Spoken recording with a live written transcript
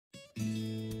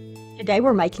Today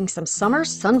we're making some summer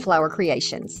sunflower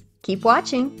creations. Keep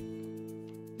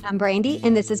watching. I'm Brandy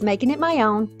and this is Making It My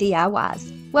Own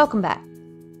DIYs. Welcome back.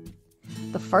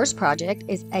 The first project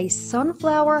is a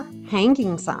sunflower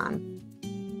hanging sign.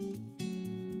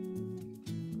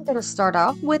 I'm going to start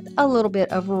off with a little bit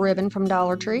of ribbon from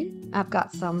Dollar Tree. I've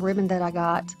got some ribbon that I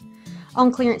got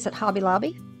on clearance at Hobby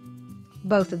Lobby.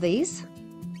 Both of these.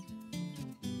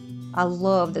 I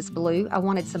love this blue. I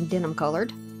wanted some denim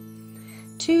colored.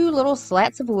 2 little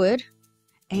slats of wood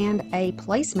and a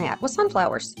placemat with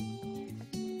sunflowers.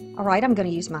 Alright, I'm going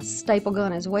to use my staple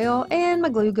gun as well and my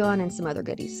glue gun and some other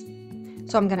goodies.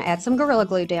 So I'm going to add some Gorilla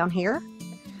Glue down here.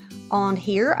 On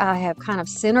here I have kind of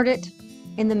centered it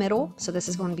in the middle, so this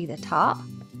is going to be the top.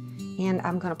 And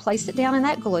I'm going to place it down in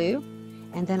that glue,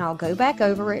 and then I'll go back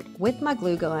over it with my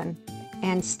glue gun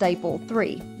and staple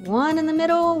 3. 1 in the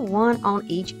middle, 1 on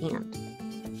each end.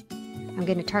 I'm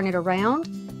going to turn it around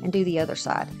and do the other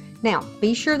side. Now,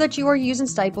 be sure that you are using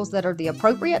staples that are the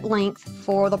appropriate length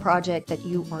for the project that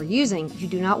you are using. You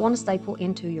do not want to staple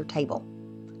into your table.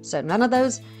 So none of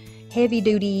those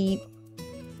heavy-duty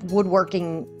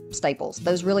woodworking staples.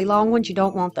 Those really long ones, you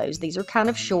don't want those. These are kind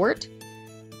of short.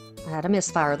 I had a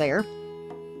misfire there.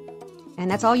 And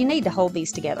that's all you need to hold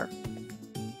these together.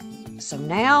 So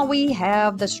now we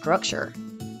have the structure.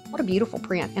 What a beautiful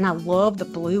print. And I love the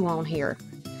blue on here.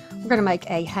 We're going to make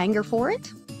a hanger for it.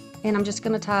 And I'm just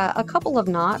going to tie a couple of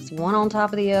knots, one on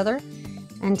top of the other,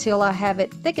 until I have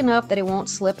it thick enough that it won't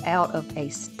slip out of a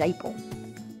staple.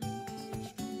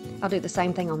 I'll do the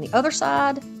same thing on the other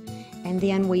side, and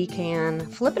then we can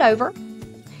flip it over.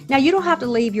 Now, you don't have to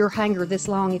leave your hanger this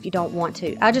long if you don't want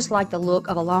to. I just like the look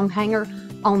of a long hanger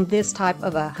on this type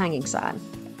of a hanging sign.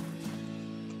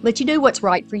 But you do what's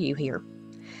right for you here.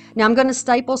 Now, I'm going to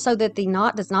staple so that the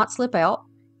knot does not slip out.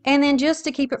 And then just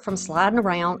to keep it from sliding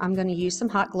around, I'm going to use some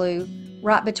hot glue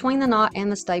right between the knot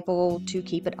and the staple to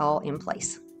keep it all in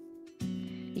place.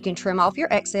 You can trim off your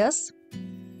excess.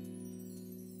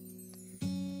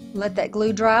 Let that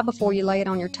glue dry before you lay it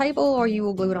on your table, or you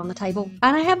will glue it on the table.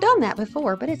 And I have done that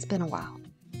before, but it's been a while.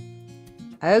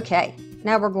 Okay,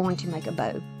 now we're going to make a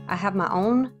bow. I have my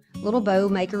own little bow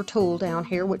maker tool down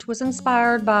here, which was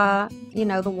inspired by, you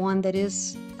know, the one that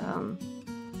is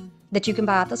that you can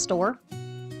buy at the store.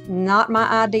 Not my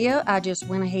idea. I just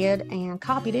went ahead and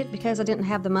copied it because I didn't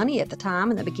have the money at the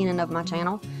time in the beginning of my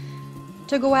channel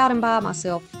to go out and buy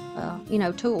myself you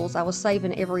know, tools. I was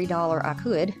saving every dollar I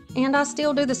could, and I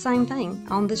still do the same thing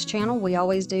on this channel. We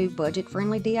always do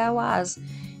budget-friendly DIYs,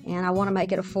 and I want to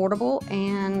make it affordable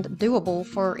and doable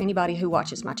for anybody who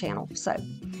watches my channel. So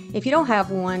if you don't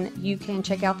have one, you can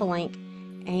check out the link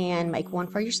and make one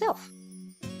for yourself.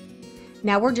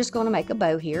 Now we're just going to make a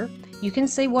bow here. You can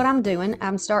see what I'm doing.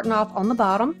 I'm starting off on the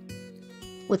bottom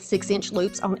with 6-inch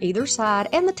loops on either side,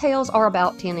 and the tails are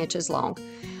about 10 inches long.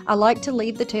 I like to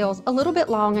leave the tails a little bit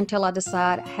long until I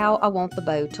decide how I want the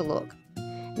bow to look.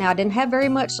 Now, I didn't have very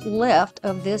much left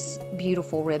of this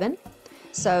beautiful ribbon,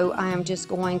 so I am just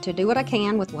going to do what I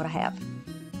can with what I have.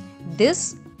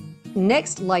 This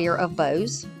next layer of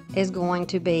bows is going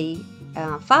to be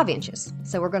 5 inches,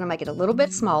 so we're going to make it a little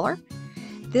bit smaller.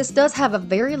 This does have a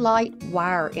very light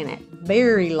wire in it,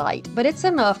 very light, but it's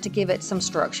enough to give it some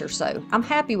structure, so I'm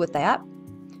happy with that.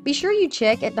 Be sure you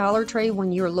check at Dollar Tree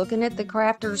when you're looking at the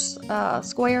crafter's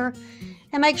square,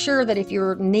 and make sure that if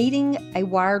you're needing a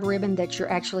wired ribbon that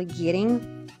you're actually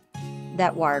getting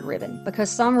that wired ribbon, because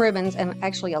some ribbons, and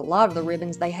actually a lot of the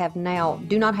ribbons they have now,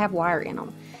 do not have wire in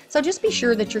them. So just be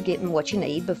sure that you're getting what you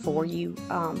need before you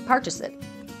purchase it.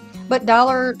 But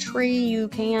Dollar Tree, you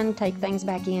can take things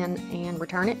back in and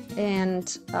return it and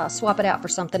swap it out for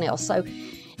something else. So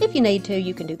if you need to,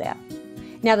 you can do that.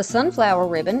 Now the sunflower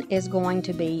ribbon is going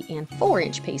to be in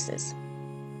 4-inch pieces.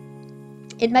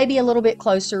 It may be a little bit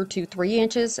closer to 3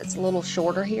 inches. It's a little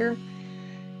shorter here.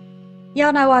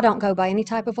 Y'all know I don't go by any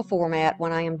type of a format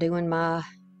when I am doing my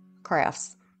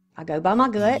crafts. I go by my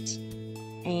gut,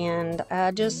 and I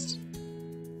just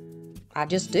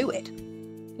do it.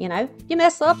 You know, you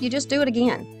mess up, you just do it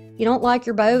again. You don't like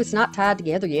your bow, it's not tied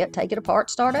together yet, take it apart,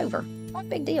 start over. Not a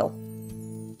big deal.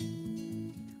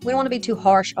 We don't want to be too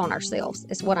harsh on ourselves,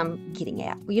 is what I'm getting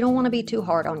at. You don't want to be too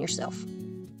hard on yourself.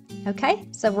 Okay,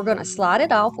 so we're going to slide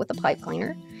it off with a pipe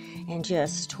cleaner and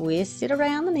just twist it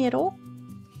around the middle.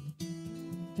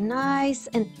 Nice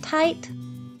and tight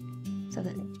so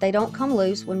that they don't come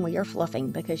loose when we are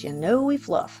fluffing, because you know we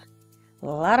fluff. A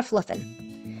lot of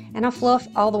fluffing. And I fluff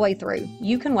all the way through.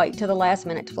 You can wait till the last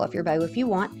minute to fluff your bow if you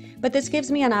want, but this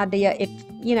gives me an idea, if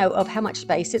you know, of how much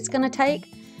space it's going to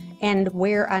take and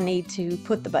where I need to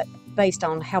put the bow based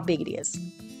on how big it is.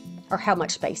 or how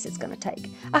much space it's going to take.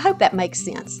 I hope that makes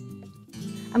sense.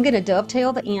 I'm going to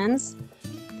dovetail the ends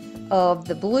of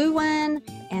the blue one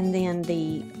and then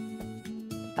the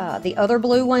other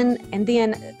blue one, and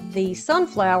then the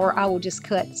sunflower I will just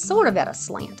cut sort of at a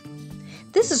slant.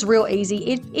 This is real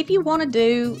easy. If you want to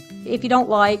do, if you don't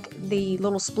like the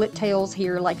little split tails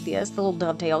here like this, the little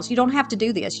dovetails, you don't have to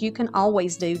do this. You can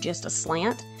always do just a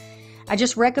slant. I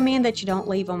just recommend that you don't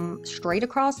leave them straight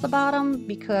across the bottom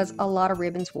because a lot of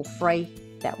ribbons will fray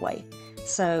that way.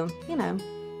 So, you know,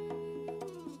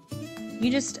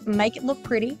 you just make it look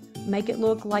pretty, make it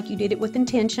look like you did it with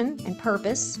intention and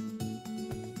purpose,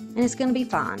 and it's going to be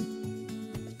fine.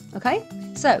 Okay,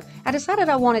 so I decided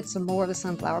I wanted some more of the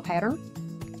sunflower pattern.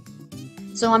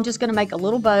 So I'm just going to make a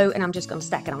little bow and I'm just going to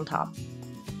stack it on top.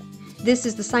 This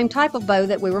is the same type of bow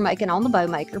that we were making on the bow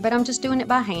maker, but I'm just doing it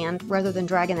by hand rather than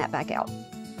dragging that back out.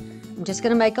 I'm just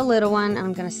going to make a little one and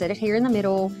I'm going to set it here in the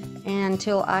middle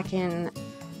until I can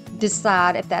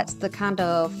decide if that's the kind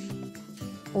of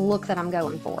look that I'm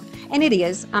going for. And it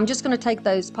is. I'm just going to take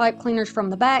those pipe cleaners from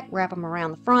the back, wrap them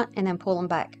around the front, and then pull them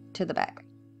back to the back.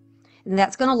 And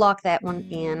that's going to lock that one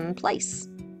in place.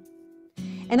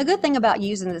 And the good thing about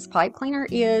using this pipe cleaner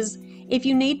is if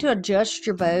you need to adjust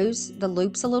your bows, the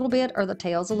loops a little bit or the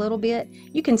tails a little bit,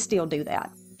 you can still do that.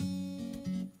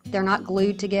 They're not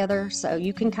glued together, so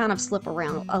you can kind of slip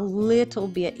around a little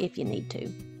bit if you need to.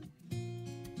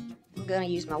 I'm going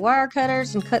to use my wire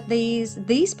cutters and cut these.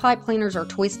 These pipe cleaners are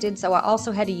twisted, so I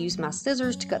also had to use my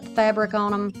scissors to cut the fabric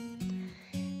on them.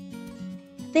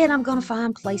 Then I'm going to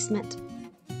find placement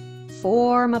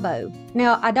for my bow.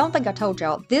 Now, I don't think I told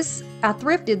y'all, I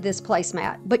thrifted this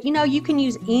placemat, but you know, you can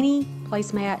use any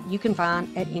placemat you can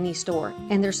find at any store,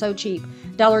 and they're so cheap.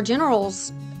 Dollar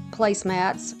General's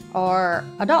placemats are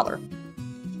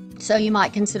 $1. So you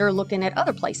might consider looking at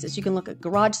other places. You can look at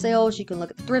garage sales, you can look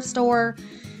at the thrift store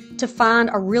to find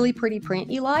a really pretty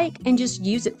print you like and just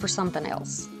use it for something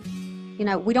else. You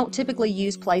know, we don't typically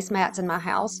use placemats in my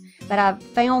house, but I've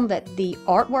found that the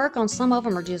artwork on some of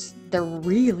them are they're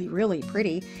really, really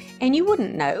pretty. And you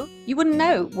wouldn't know. You wouldn't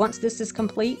know once this is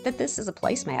complete that this is a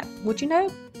placemat. Would you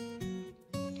know?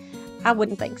 I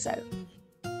wouldn't think so.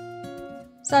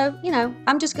 So, you know,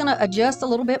 I'm just going to adjust a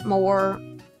little bit more,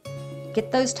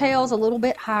 get those tails a little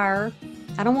bit higher.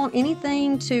 I don't want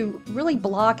anything to really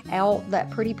block out that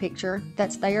pretty picture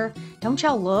that's there. Don't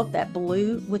y'all love that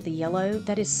blue with the yellow?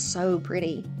 That is so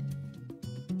pretty.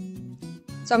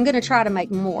 So I'm going to try to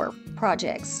make more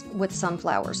projects with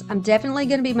sunflowers. I'm definitely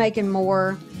going to be making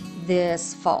more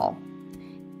this fall.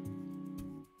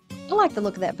 I like the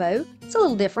look of that bow. It's a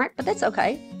little different, but that's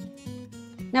okay.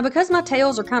 Now, because my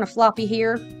tails are kind of floppy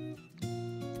here,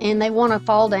 and they want to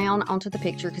fall down onto the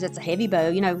picture because it's a heavy bow,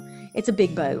 you know, it's a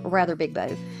big bow, a rather big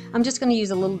bow. I'm just going to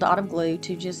use a little dot of glue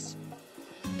to just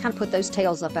kind of put those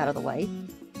tails up out of the way.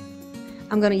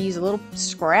 I'm going to use a little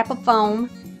scrap of foam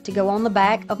to go on the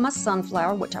back of my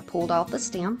sunflower, which I pulled off the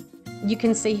stem. You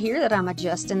can see here that I'm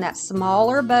adjusting that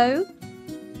smaller bow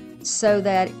so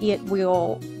that it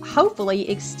will hopefully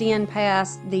extend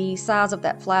past the size of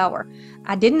that flower.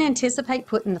 I didn't anticipate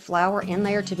putting the flower in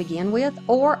there to begin with,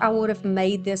 or I would have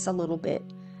made this a little bit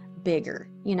bigger.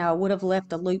 You know, I would have left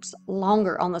the loops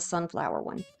longer on the sunflower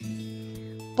one.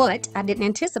 But I didn't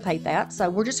anticipate that, so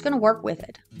we're just going to work with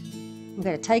it. I'm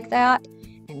going to take that,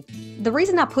 and the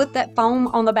reason I put that foam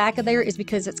on the back of there is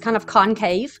because it's kind of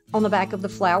concave on the back of the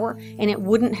flower, and it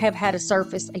wouldn't have had a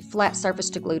flat surface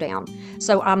to glue down.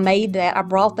 So I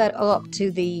brought that up to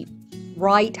the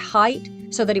right height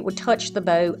so that it would touch the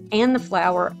bow and the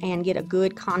flower and get a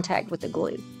good contact with the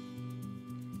glue.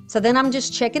 So then I'm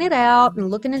just checking it out and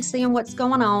looking and seeing what's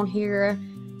going on here.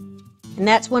 And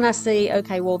that's when I see,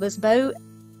 okay, well, this bow,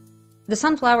 the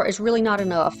sunflower is really not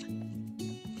enough.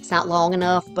 It's not long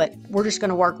enough, but we're just going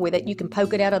to work with it. You can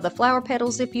poke it out of the flower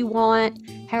petals if you want,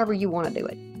 however you want to do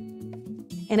it.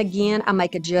 And again, I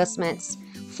make adjustments,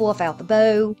 fluff out the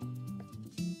bow.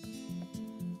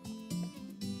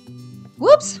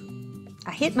 Whoops!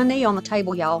 I hit my knee on the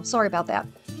table, y'all. Sorry about that.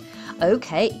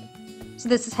 Okay, so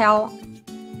this is how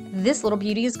this little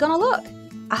beauty is going to look.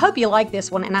 I hope you like this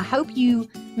one, and I hope you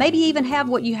maybe even have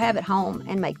what you have at home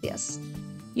and make this.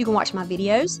 You can watch my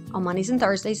videos on Mondays and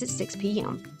Thursdays at 6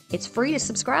 p.m. It's free to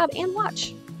subscribe and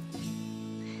watch.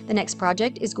 The next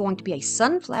project is going to be a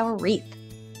sunflower wreath.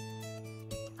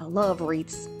 I love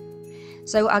wreaths.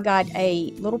 So I got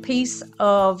a little piece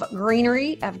of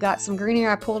greenery. I've got some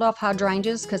greenery I pulled off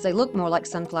hydrangeas because they look more like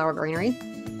sunflower greenery.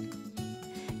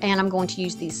 And I'm going to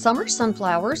use these summer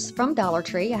sunflowers from Dollar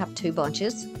Tree. I have 2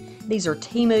 bunches. These are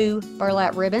Timu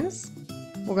burlap ribbons.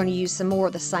 We're going to use some more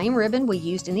of the same ribbon we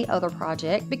used in the other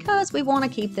project because we want to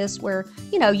keep this where,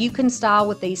 you know, you can style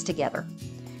with these together.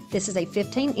 This is a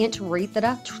 15-inch wreath that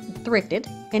I thrifted,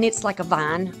 and it's like a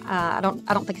vine. I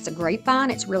don't think it's a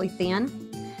grapevine. It's really thin.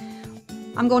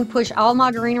 I'm going to push all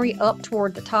my greenery up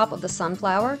toward the top of the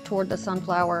sunflower, toward the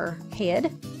sunflower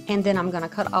head, and then I'm going to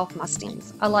cut off my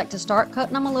stems. I like to start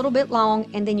cutting them a little bit long,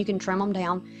 and then you can trim them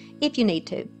down if you need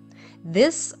to.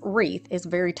 This wreath is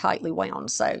very tightly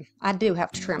wound, so I do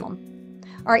have to trim them.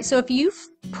 All right, so if you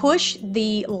push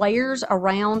the layers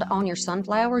around on your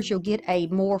sunflowers, you'll get a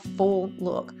more full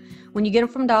look. When you get them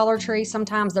from Dollar Tree,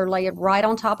 sometimes they're layered right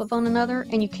on top of one another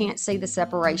and you can't see the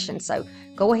separation. So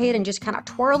go ahead and just kind of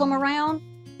twirl them around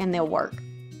and they'll work.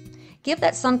 Give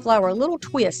that sunflower a little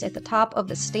twist at the top of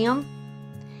the stem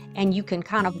and you can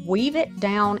kind of weave it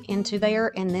down into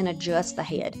there and then adjust the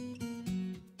head.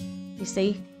 You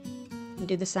see? You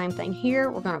do the same thing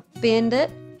here. We're going to bend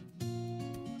it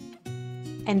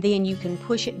and then you can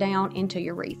push it down into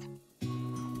your wreath.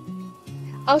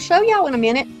 I'll show y'all in a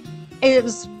minute. It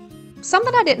was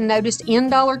something I didn't notice in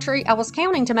Dollar Tree. I was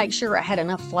counting to make sure I had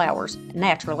enough flowers,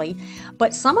 naturally,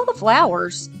 but some of the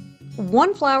flowers,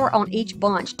 one flower on each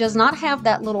bunch, does not have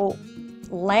that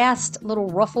last little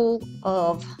ruffle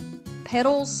of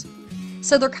petals,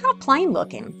 so they're kind of plain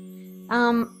looking.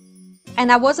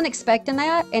 And I wasn't expecting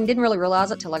that and didn't really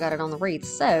realize it till I got it on the wreath.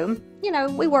 So, you know,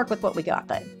 we work with what we got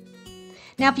though.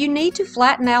 Now, if you need to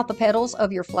flatten out the petals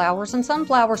of your flowers, and some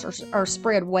flowers are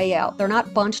spread way out, they're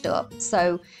not bunched up.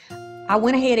 So I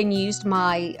went ahead and used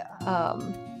my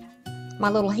my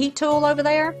little heat tool over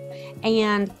there,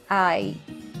 and I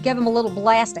gave them a little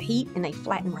blast of heat, and they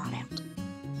flatten right out.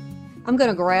 I'm going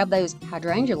to grab those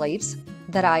hydrangea leaves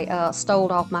that I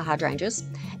stole off my hydrangeas,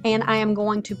 and I am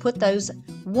going to put those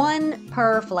one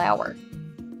per flower.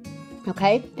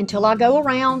 Okay, until I go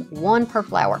around, one per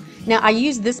flower. Now, I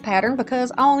used this pattern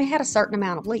because I only had a certain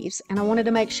amount of leaves, and I wanted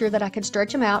to make sure that I could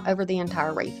stretch them out over the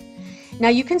entire wreath. Now,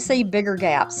 you can see bigger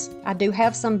gaps. I do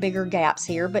have some bigger gaps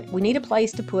here, but we need a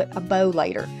place to put a bow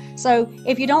later. So,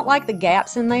 if you don't like the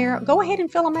gaps in there, go ahead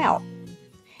and fill them out.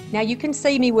 Now, you can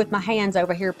see me with my hands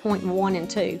over here pointing 1 and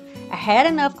 2. I had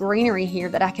enough greenery here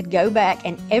that I could go back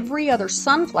and every other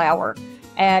sunflower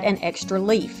add an extra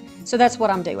leaf. So that's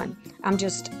what I'm doing. I'm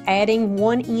just adding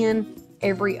one in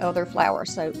every other flower.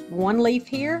 So 1 leaf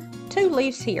here, 2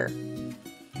 leaves here.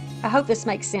 I hope this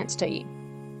makes sense to you.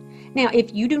 Now,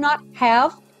 if you do not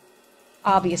have,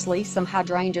 obviously, some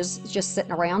hydrangeas just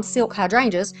sitting around, silk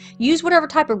hydrangeas, use whatever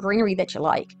type of greenery that you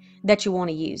like, that you want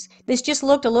to use. This just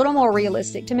looked a little more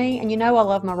realistic to me, and you know I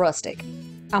love my rustic.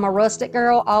 I'm a rustic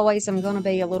girl, always am going to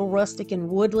be a little rustic and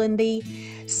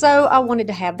woodlandy, so I wanted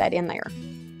to have that in there.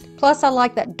 Plus, I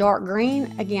like that dark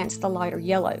green against the lighter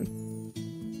yellow.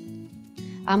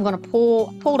 I'm going to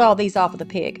pulled all these off of the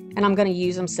pig, and I'm going to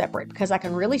use them separate because I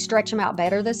can really stretch them out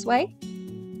better this way.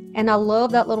 And I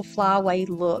love that little flyaway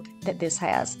look that this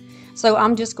has. So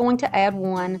I'm just going to add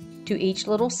 1 to each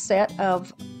little set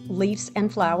of leaves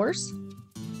and flowers.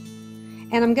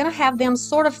 And I'm going to have them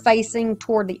sort of facing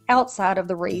toward the outside of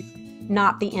the wreath,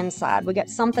 not the inside. We got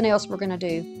something else we're going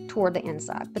to do toward the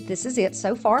inside, but this is it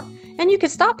so far. And you could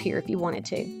stop here if you wanted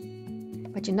to,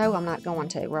 but you know I'm not going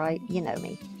to, right? You know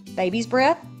me. Baby's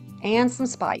breath and some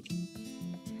spike.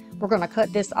 We're going to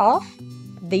cut this off.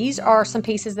 These are some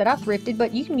pieces that I thrifted,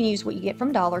 but you can use what you get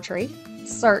from Dollar Tree.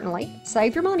 Certainly.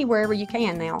 Save your money wherever you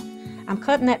can now. I'm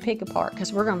cutting that pig apart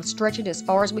because we're going to stretch it as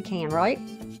far as we can, right?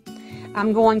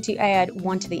 I'm going to add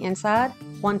 1 to the inside,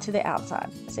 1 to the outside.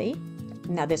 See?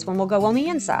 Now this one will go on the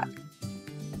inside.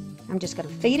 I'm just going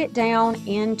to feed it down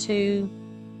into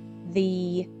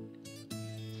the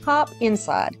top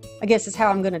inside. I guess is how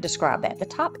I'm going to describe that. The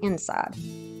top inside.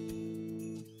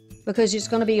 Because it's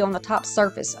going to be on the top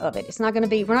surface of it. It's not going to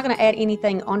be, we're not going to add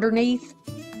anything underneath.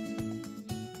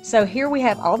 So here we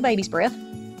have all the baby's breath.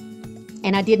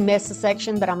 And I did miss a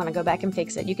section, but I'm going to go back and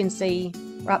fix it. You can see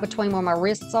right between where my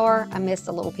wrists are, I missed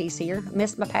a little piece here. I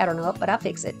missed my pattern up, but I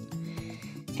fix it.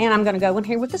 And I'm going to go in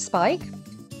here with the spike.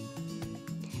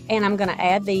 And I'm going to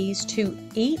add these to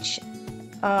each,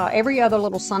 every other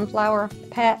little sunflower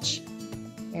patch.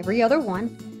 Every other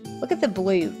one. Look at the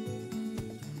blue.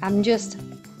 I'm just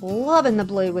loving the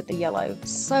blue with the yellow.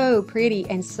 So pretty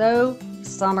and so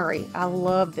summery. I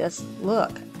love this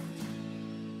look.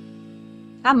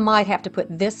 I might have to put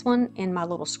this one in my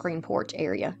little screen porch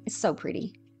area. It's so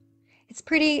pretty. It's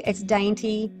pretty, it's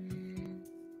dainty,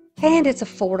 and it's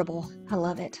affordable. I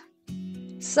love it.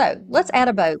 So let's add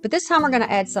a bow, but this time we're going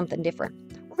to add something different.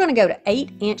 We're going to go to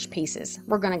 8-inch pieces.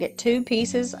 We're going to get 2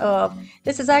 pieces of,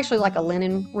 this is actually like a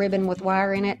linen ribbon with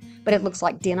wire in it, but it looks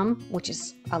like denim, which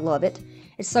is, I love it.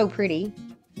 It's so pretty.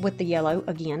 with the yellow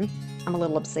again. I'm a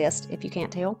little obsessed if you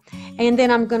can't tell. And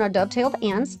then I'm going to dovetail the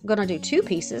ends. I'm going to do 2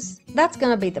 pieces. That's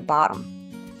going to be the bottom.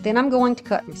 Then I'm going to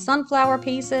cut my sunflower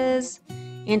pieces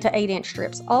into 8-inch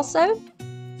strips also.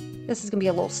 This is going to be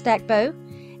a little stacked bow.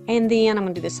 And then I'm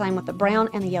going to do the same with the brown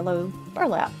and the yellow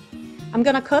burlap. I'm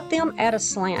going to cut them at a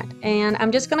slant, and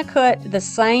I'm just going to cut the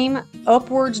same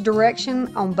upwards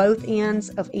direction on both ends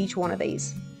of each one of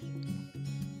these.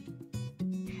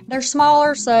 They're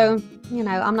smaller, so, you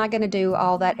know, I'm not going to do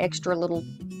all that extra little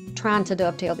trying to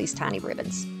dovetail these tiny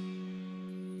ribbons.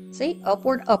 See?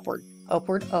 Upward, upward,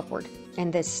 upward, upward.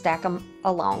 And then stack them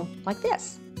along like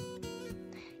this.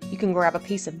 You can grab a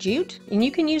piece of jute, and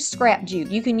you can use scrap jute.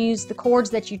 You can use the cords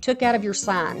that you took out of your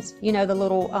signs. You know, the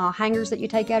little hangers that you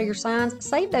take out of your signs.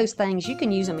 Save those things. You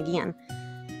can use them again.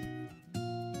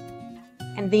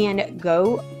 And then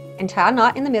go and tie a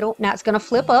knot in the middle. Now it's going to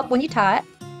flip up when you tie it.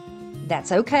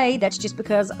 That's okay. That's just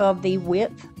because of the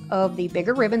width of the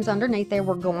bigger ribbons underneath there.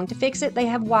 We're going to fix it. They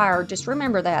have wire. Just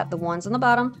remember that. The ones on the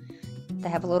bottom, they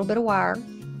have a little bit of wire.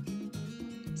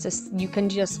 So you can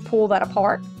just pull that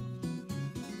apart.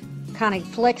 Kind of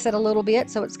flex it a little bit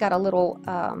so it's got a little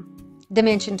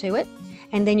dimension to it,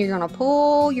 and then you're going to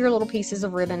pull your little pieces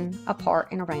of ribbon apart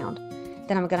and around.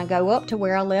 Then I'm going to go up to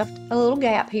where I left a little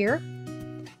gap here,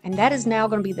 and that is now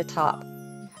going to be the top.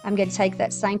 I'm going to take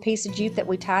that same piece of jute that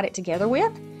we tied it together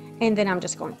with, and then I'm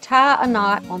just going to tie a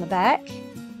knot on the back,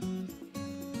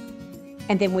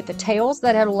 and then with the tails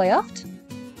that are left,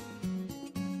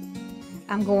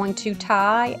 I'm going to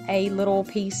tie a little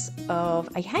piece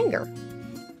of a hanger.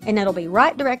 And it'll be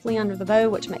right directly under the bow,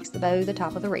 which makes the bow the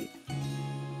top of the wreath.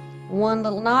 One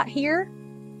little knot here,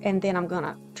 and then I'm going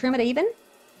to trim it even.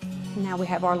 Now we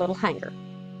have our little hanger.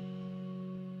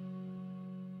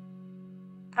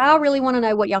 I really want to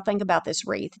know what y'all think about this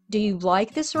wreath. Do you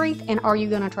like this wreath, and are you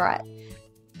going to try it?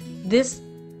 This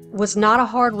was not a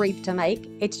hard wreath to make.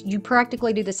 You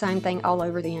practically do the same thing all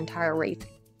over the entire wreath.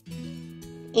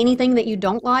 Anything that you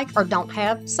don't like or don't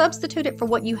have, substitute it for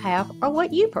what you have or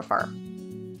what you prefer.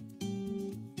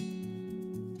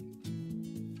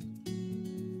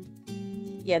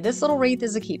 Yeah, this little wreath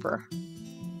is a keeper.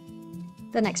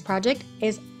 The next project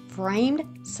is framed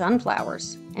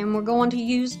sunflowers, and we're going to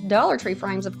use Dollar Tree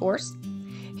frames, of course.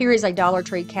 Here is a Dollar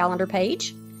Tree calendar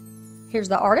page. Here's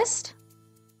the artist.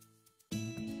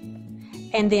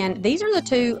 And then these are the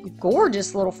 2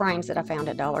 gorgeous little frames that I found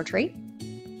at Dollar Tree.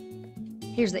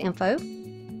 Here's the info.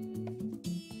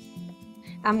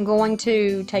 I'm going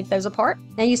to take those apart.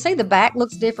 Now you see the back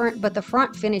looks different, but the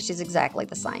front finish is exactly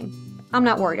the same. I'm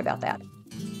not worried about that.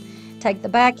 Take the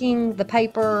backing, the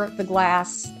paper, the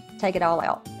glass, take it all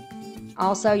out.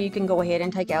 Also, you can go ahead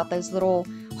and take out those little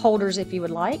holders if you would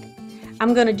like.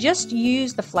 I'm going to just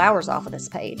use the flowers off of this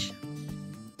page.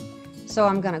 So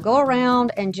I'm going to go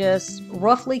around and just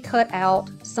roughly cut out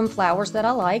some flowers that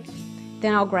I like.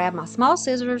 Then I'll grab my small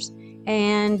scissors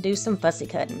and do some fussy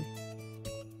cutting.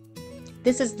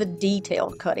 This is the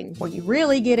detailed cutting, where you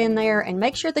really get in there and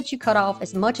make sure that you cut off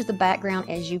as much of the background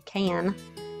as you can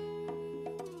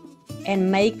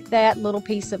and make that little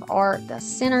piece of art the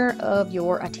center of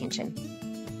your attention.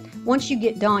 Once you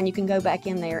get done, you can go back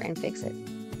in there and fix it.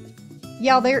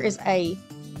 Y'all, there is a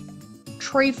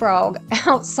tree frog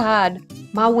outside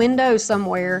my window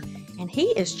somewhere, and he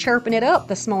is chirping it up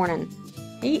this morning.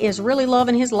 He is really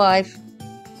loving his life.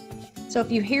 So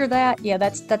if you hear that, yeah,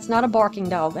 that's not a barking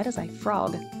dog, that is a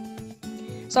frog.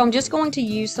 So I'm just going to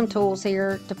use some tools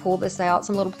here to pull this out,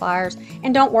 some little pliers.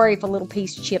 And don't worry if a little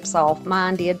piece chips off.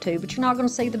 Mine did too, but you're not going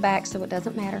to see the back, so it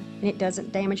doesn't matter. And it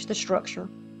doesn't damage the structure.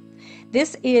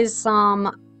 This is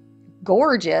some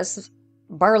gorgeous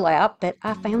burlap that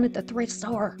I found at the thrift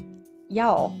store.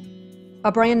 Y'all,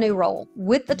 a brand new roll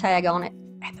with the tag on it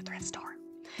at the thrift store.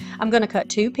 I'm going to cut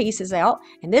 2 pieces out,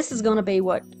 and this is going to be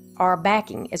what our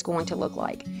backing is going to look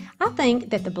like. I think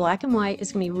that the black and white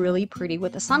is going to be really pretty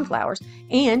with the sunflowers,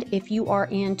 and if you are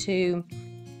into,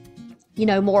 you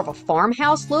know, more of a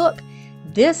farmhouse look,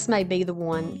 this may be the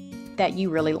one that you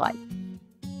really like.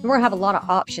 We're going to have a lot of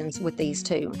options with these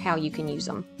too, how you can use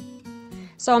them.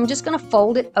 So I'm just going to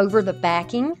fold it over the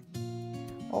backing,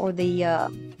 or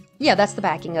the, yeah, that's the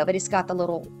backing of it. It's got the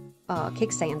little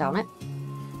kickstand on it.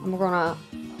 And we're going to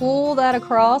pull that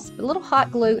across, a little hot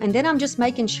glue, and then I'm just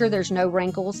making sure there's no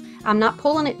wrinkles. I'm not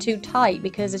pulling it too tight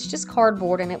because it's just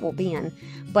cardboard and it will bend,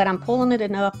 but I'm pulling it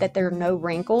enough that there are no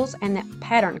wrinkles and that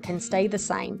pattern can stay the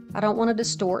same. I don't want to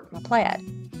distort my plaid.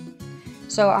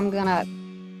 So I'm gonna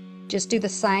just do the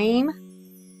same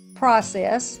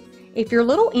process. If your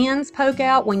little ends poke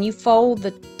out when you fold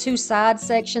the 2 side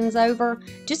sections over,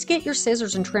 just get your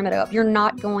scissors and trim it up. You're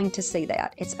not going to see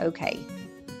that. It's okay.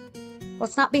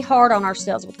 Let's not be hard on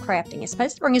ourselves with crafting. It's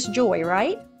supposed to bring us joy,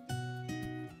 right?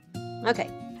 Okay,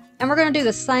 and we're going to do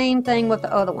the same thing with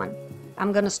the other one.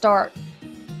 I'm going to start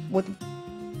with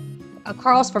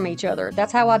across from each other.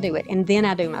 That's how I do it, and then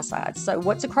I do my sides. So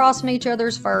what's across from each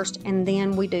other's first, and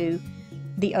then we do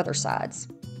the other sides.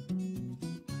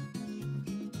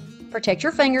 Protect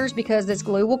your fingers because this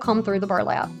glue will come through the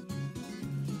burlap.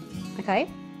 Okay?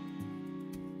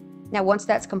 Now once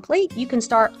that's complete, you can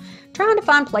start trying to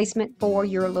find placement for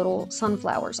your little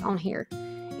sunflowers on here.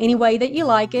 Any way that you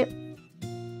like it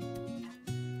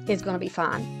is going to be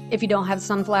fine. If you don't have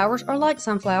sunflowers or like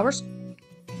sunflowers,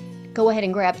 go ahead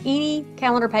and grab any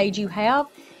calendar page you have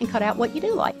and cut out what you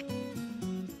do like.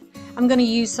 I'm going to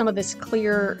use some of this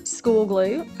clear school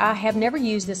glue. I have never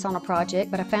used this on a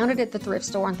project, but I found it at the thrift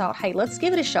store and thought, hey, let's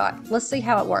give it a shot. Let's see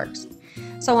how it works.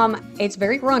 So it's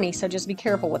very runny, so just be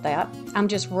careful with that. I'm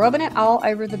just rubbing it all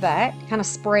over the back, kind of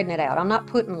spreading it out. I'm not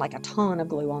putting like a ton of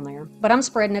glue on there, but I'm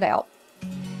spreading it out.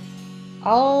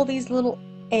 All these little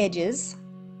edges,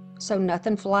 so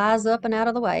nothing flies up and out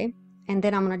of the way. And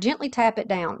then I'm going to gently tap it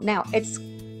down. Now, it's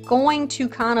going to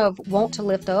kind of want to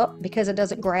lift up because it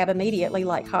doesn't grab immediately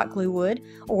like hot glue would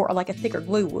or like a thicker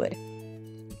glue would.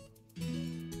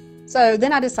 So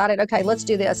then I decided, okay, let's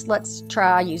do this. Let's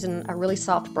try using a really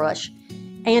soft brush.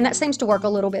 And that seems to work a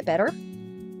little bit better,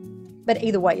 but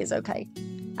either way is okay.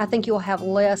 I think you'll have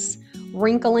less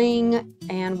wrinkling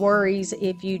and worries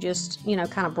if you just,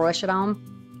 kind of brush it on.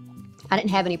 I didn't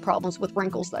have any problems with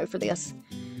wrinkles though for this.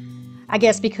 I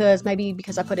guess maybe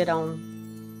because I put it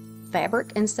on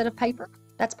fabric instead of paper.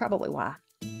 That's probably why.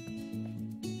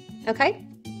 Okay?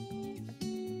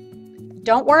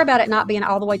 Don't worry about it not being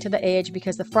all the way to the edge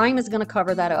because the frame is going to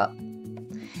cover that up.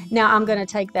 Now I'm going to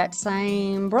take that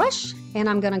same brush and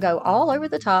I'm going to go all over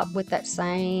the top with that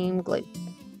same glue.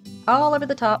 All over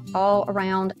the top, all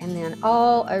around, and then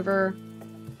all over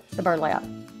the burlap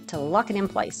to lock it in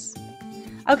place.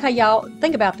 Okay, y'all,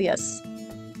 think about this.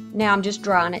 Now I'm just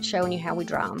drying it, showing you how we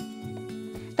dry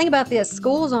them. Think about this,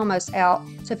 school is almost out,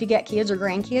 so if you got kids or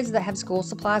grandkids that have school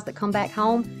supplies that come back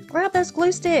home, grab those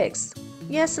glue sticks.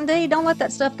 Yes, indeed, don't let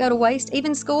that stuff go to waste,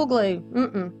 even school glue.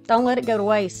 Don't let it go to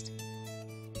waste.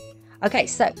 Okay,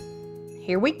 so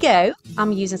here we go.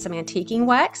 I'm using some antiquing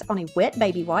wax on a wet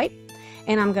baby wipe,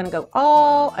 and I'm going to go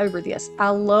all over this. I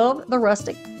love the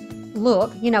rustic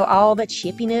look, all the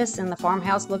chippiness and the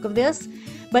farmhouse look of this,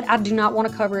 but I do not want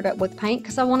to cover it up with paint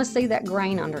because I want to see that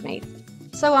grain underneath.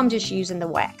 So I'm just using the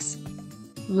wax.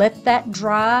 Let that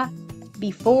dry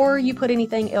before you put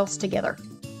anything else together.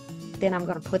 Then I'm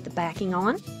going to put the backing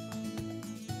on.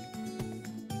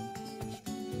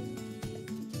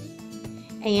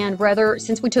 And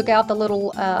since we took out the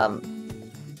little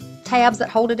tabs that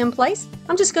hold it in place,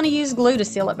 I'm just going to use glue to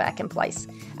seal it back in place.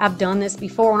 I've done this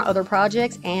before on other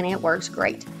projects and it works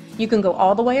great. You can go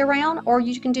all the way around or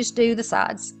you can just do the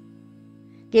sides.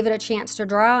 Give it a chance to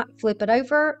dry, flip it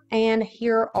over, and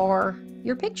here are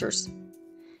your pictures.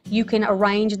 You can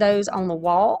arrange those on the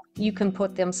wall. You can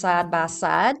put them side by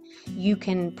side. You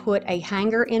can put a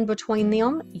hanger in between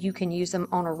them. You can use them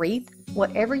on a wreath.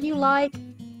 Whatever you like,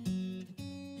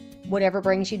 whatever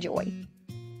brings you joy.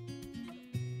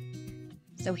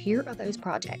 So here are those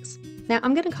projects. Now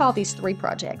I'm going to call these 3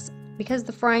 projects because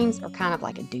the frames are kind of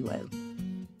like a duo.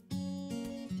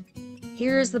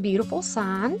 Here's the beautiful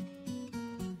sign.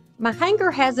 My hanger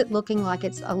has it looking like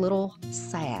it's a little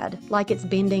sad, like it's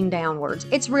bending downwards.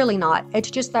 It's really not.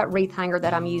 It's just that wreath hanger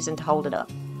that I'm using to hold it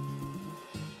up.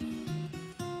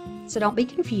 So don't be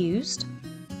confused.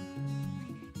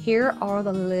 Here are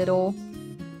the little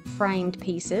framed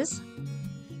pieces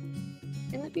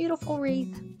and the beautiful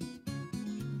wreath.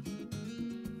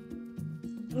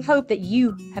 I hope that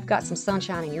you have got some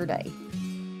sunshine in your day.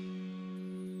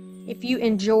 If you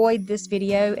enjoyed this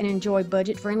video and enjoy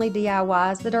budget-friendly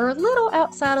DIYs that are a little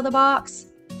outside of the box,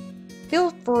 feel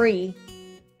free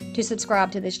to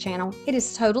subscribe to this channel. It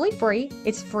is totally free.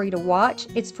 It's free to watch.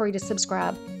 It's free to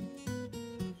subscribe.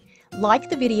 Like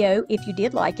the video if you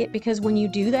did like it, because when you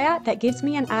do that, that gives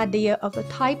me an idea of the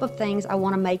type of things I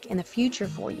want to make in the future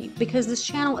for you, because this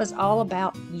channel is all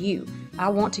about you. I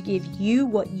want to give you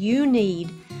what you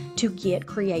need to get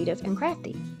creative and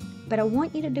crafty, but I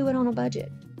want you to do it on a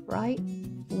budget. Right?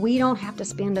 We don't have to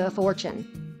spend a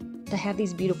fortune to have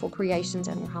these beautiful creations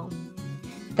in your home.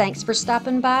 Thanks for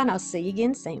stopping by, and I'll see you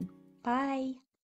again soon. Bye.